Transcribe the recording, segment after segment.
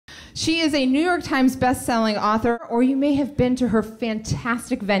She is a New York Times best-selling author, or you may have been to her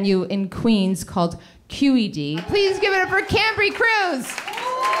fantastic venue in Queens called QED. Please give it up for Kambri Crews.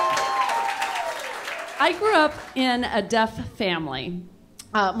 I grew up in a deaf family.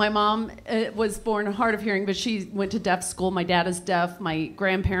 My mom was born hard of hearing, but she went to deaf school. My dad is deaf. My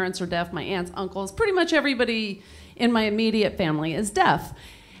grandparents are deaf. My aunts, uncles, pretty much everybody in my immediate family is deaf.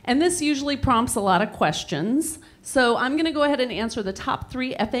 And this usually prompts a lot of questions. So I'm going to go ahead and answer the top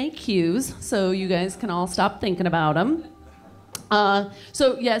 3 FAQs so you guys can all stop thinking about them.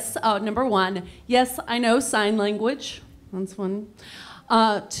 So yes, number 1, yes, I know sign language. That's one.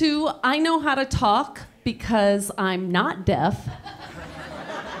 2, I know how to talk because I'm not deaf.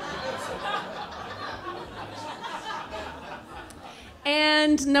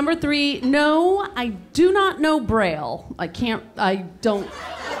 And number 3, no, I do not know Braille. I don't.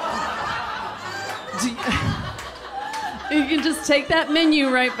 You can just take that menu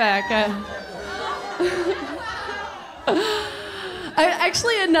right back.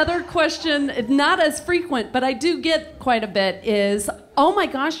 Actually, another question, not as frequent, but I do get quite a bit, is, oh my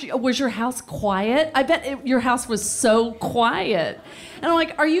gosh, was your house quiet? I bet your house was so quiet. And I'm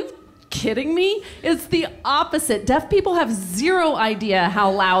like, are you kidding me? It's the opposite. Deaf people have zero idea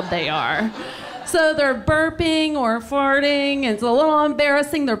how loud they are. So they're burping or farting, and it's a little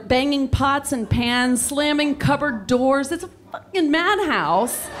embarrassing. They're banging pots and pans, slamming cupboard doors. It's a fucking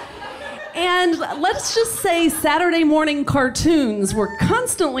madhouse. And let's just say Saturday morning cartoons were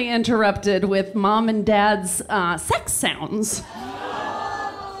constantly interrupted with mom and dad's sex sounds.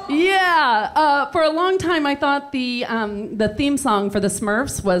 Yeah, for a long time I thought the theme song for the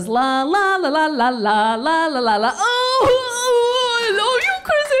Smurfs was la la la la la la la la la la. Oh, I love you,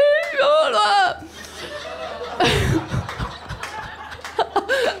 Chrissy.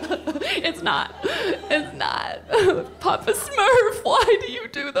 It's not. It's not. Papa Smurf, why do you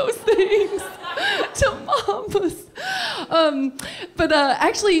do those things to mamas? But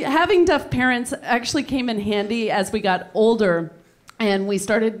actually, having deaf parents actually came in handy as we got older. And we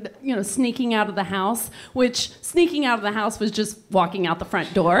started, sneaking out of the house, which sneaking out of the house was just walking out the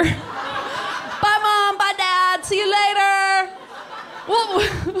front door. Bye, Mom. Bye, Dad. See you later.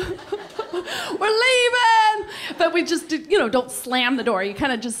 We're leaving. But we just, don't slam the door. You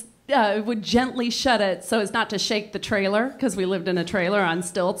kind of just would gently shut it so as not to shake the trailer, because we lived in a trailer on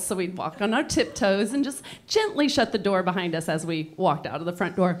stilts, so we'd walk on our tiptoes and just gently shut the door behind us as we walked out of the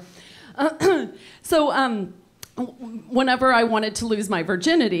front door. Whenever I wanted to lose my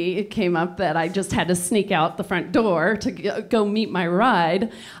virginity, it came up that I just had to sneak out the front door to go meet my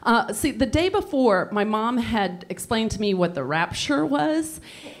ride. See, the day before, my mom had explained to me what the rapture was.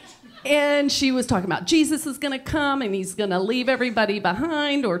 And she was talking about Jesus is going to come and he's going to leave everybody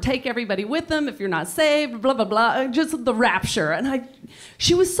behind or take everybody with him if you're not saved, blah, blah, blah. Just the rapture. And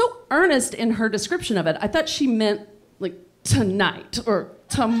she was so earnest in her description of it. I thought she meant like tonight or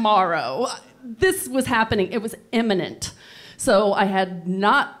tomorrow. This was happening. It was imminent. So I had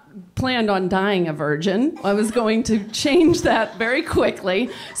not planned on dying a virgin. I was going to change that very quickly.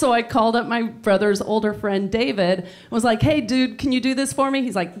 So I called up my brother's older friend, David, and was like, hey, dude, can you do this for me?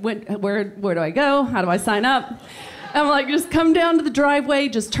 He's like, where do I go? How do I sign up? And I'm like, just come down to the driveway,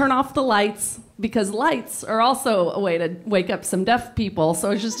 just turn off the lights, because lights are also a way to wake up some deaf people.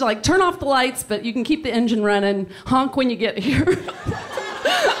 So it's just like, turn off the lights, but you can keep the engine running, honk when you get here.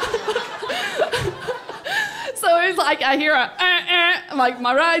 So it's like, I hear I'm like,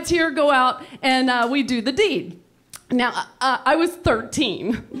 my ride's here, go out, and we do the deed. Now, I was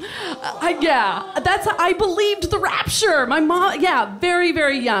 13. I believed the rapture. My mom, very,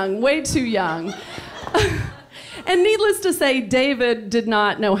 very young, way too young. And needless to say, David did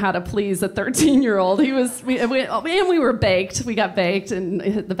not know how to please a 13-year-old. We were baked. We got baked and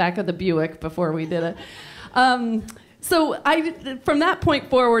hit the back of the Buick before we did it. So from that point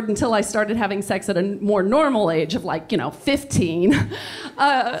forward until I started having sex at a more normal age of 15,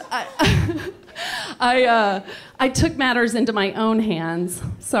 I took matters into my own hands.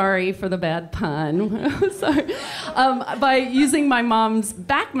 Sorry for the bad pun. Sorry. By using my mom's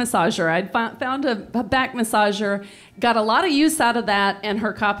back massager. I'd found a back massager, got a lot of use out of that and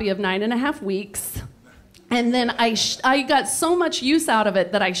her copy of 9.5 Weeks. And then I got so much use out of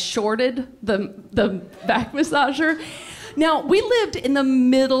it that I shorted the back massager. Now, we lived in the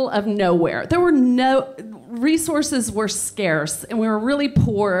middle of nowhere. There were resources were scarce, and we were really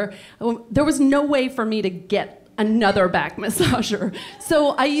poor. There was no way for me to get another back massager. So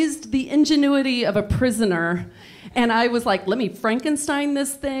I used the ingenuity of a prisoner, and I was like, let me Frankenstein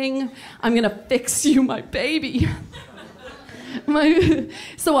this thing. I'm going to fix you my baby.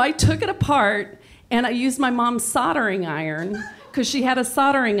 So I took it apart, and I used my mom's soldering iron because she had a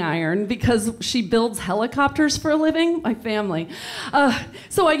soldering iron because she builds helicopters for a living, my family.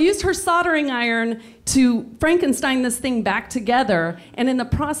 So I used her soldering iron to Frankenstein this thing back together, and in the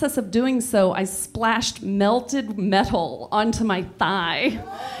process of doing so, I splashed melted metal onto my thigh.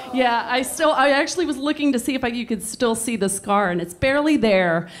 Yeah, I actually was looking to see if you could still see the scar, and it's barely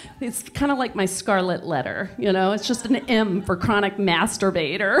there. It's kind of like my scarlet letter, you know? It's just an M for chronic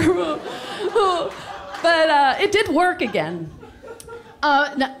masturbator. But it did work again.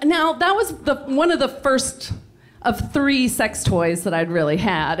 Now, that was one of the first of 3 sex toys that I'd really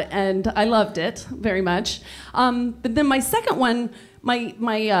had, and I loved it very much. But then my second one,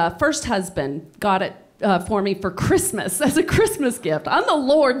 my first husband got it for me for Christmas as a Christmas gift on the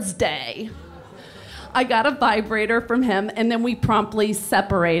Lord's Day. I got a vibrator from him, and then we promptly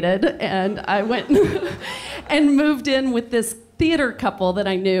separated, and I went and moved in with this theater couple that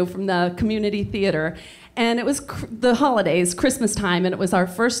I knew from the community theater. And it was the holidays, Christmas time, and it was our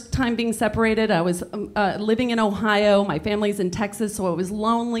first time being separated. I was living in Ohio. My family's in Texas, so I was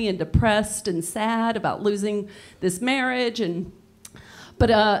lonely and depressed and sad about losing this marriage.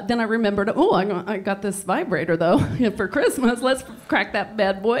 But then I remembered, I got this vibrator, though, for Christmas. Let's crack that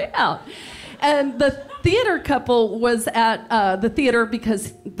bad boy out. And the theater couple was at the theater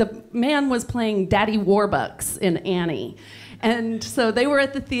because the man was playing Daddy Warbucks in Annie. And so they were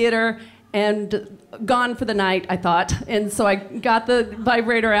at the theater and gone for the night, I thought. And so I got the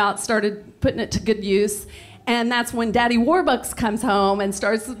vibrator out, started putting it to good use. And that's when Daddy Warbucks comes home and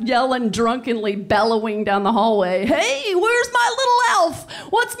starts yelling drunkenly, bellowing down the hallway, "Hey, where's my little elf?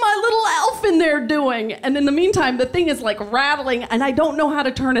 What's my little elf in there doing?" And in the meantime, the thing is like rattling, and I don't know how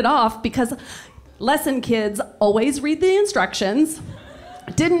to turn it off because lesson kids always read the instructions.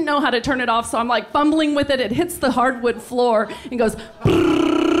 I didn't know how to turn it off, so I'm like fumbling with it. It hits the hardwood floor and goes,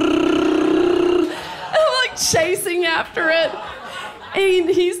 chasing after it. And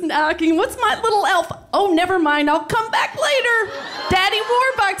he's knocking. "What's my little elf?" "Oh, never mind. I'll come back later. Daddy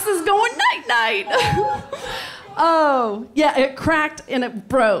Warbucks is going night-night." Oh, yeah, it cracked and it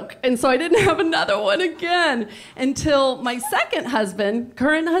broke. And so I didn't have another one again until my second husband,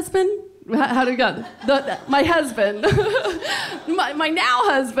 current husband, how did it go? My husband, my now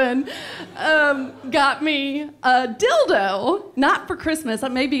husband, got me a dildo, not for Christmas.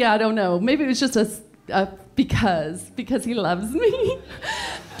 Maybe, I don't know. Maybe it was just because he loves me.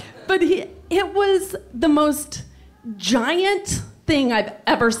 But it was the most giant thing I've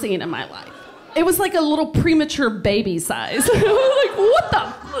ever seen in my life. It was like a little premature baby size. Like, what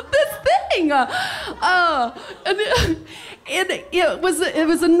this thing? And it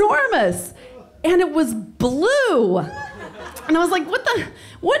was enormous, and it was blue. And I was like, what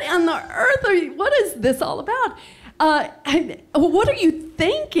on the earth what is this all about? What are you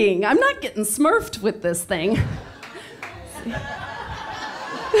thinking? I'm not getting smurfed with this thing.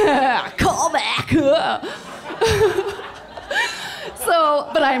 Call back. So,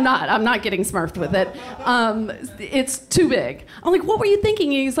 but I'm not getting smurfed with it. It's too big. I'm like, what were you thinking?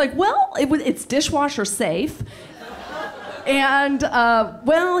 And he's like, well, it's dishwasher safe. And,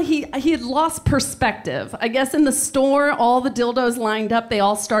 well, he had lost perspective. I guess in the store, all the dildos lined up, they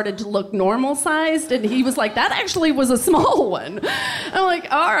all started to look normal-sized, and he was like, that actually was a small one. And I'm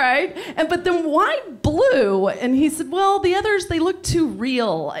like, all right. But then why blue? And he said, well, the others, they look too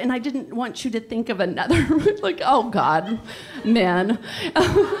real, and I didn't want you to think of another. Like, oh, God, man.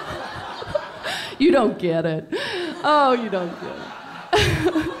 You don't get it. Oh, you don't get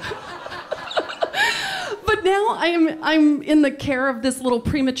it. But now I'm in the care of this little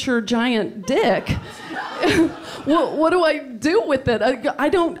premature giant dick. What do I do with it? I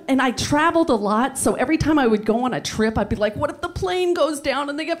don't, and I traveled a lot, so every time I would go on a trip, I'd be like, what if the plane goes down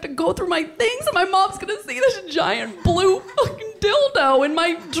and they have to go through my things and my mom's gonna see this giant blue fucking dildo in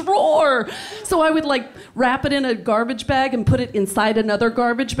my drawer? So I would like wrap it in a garbage bag and put it inside another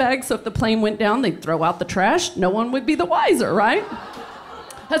garbage bag, so if the plane went down, they'd throw out the trash. No one would be the wiser, right?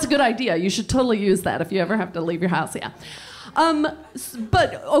 That's a good idea. You should totally use that if you ever have to leave your house, yeah.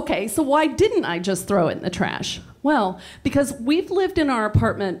 But, okay, so why didn't I just throw it in the trash? Well, because we've lived in our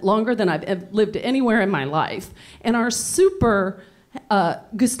apartment longer than I've lived anywhere in my life. And our super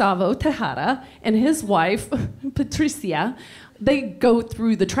Gustavo Tejada and his wife, Patricia, they go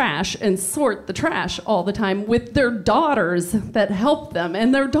through the trash and sort the trash all the time with their daughters that help them.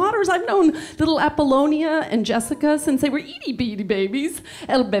 And their daughters, I've known little Apollonia and Jessica since they were itty-bitty babies,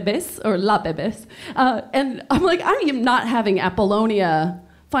 el bebés, or la bebés. And I'm like, I am not having Apollonia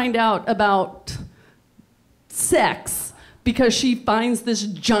find out about sex because she finds this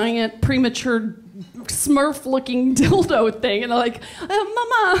giant premature Smurf-looking dildo thing. And I'm like,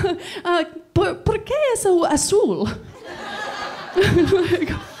 Mama, ¿por qué es azul?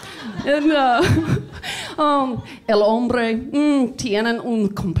 And el hombre tiene un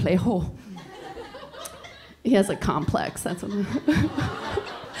complejo. He has a complex. That's what.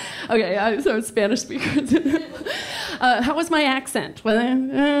 Okay, so Spanish speakers. How was my accent?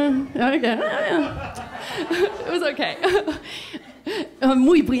 Okay. It was okay.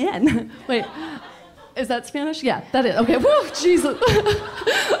 Muy bien. Wait, is that Spanish? Yeah, that is. Okay, woo, Jesus.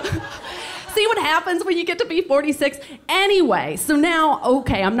 See what happens when you get to be 46? Anyway, so now,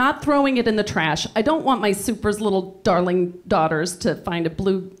 okay, I'm not throwing it in the trash. I don't want my super's little darling daughters to find a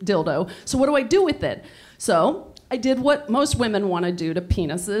blue dildo. So what do I do with it? So I did what most women want to do to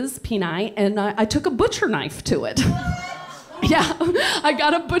peni, and I took a butcher knife to it. Yeah, I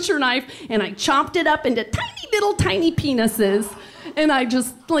got a butcher knife, and I chopped it up into tiny penises. And I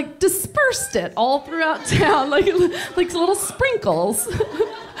just like dispersed it all throughout town, like little sprinkles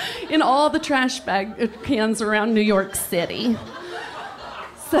in all the trash bag cans around New York City.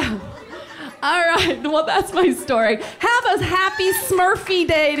 So, all right, well, that's my story. Have a happy Smurfy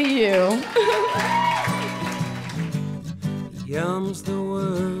day to you. Yum's the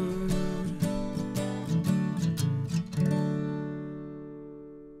word.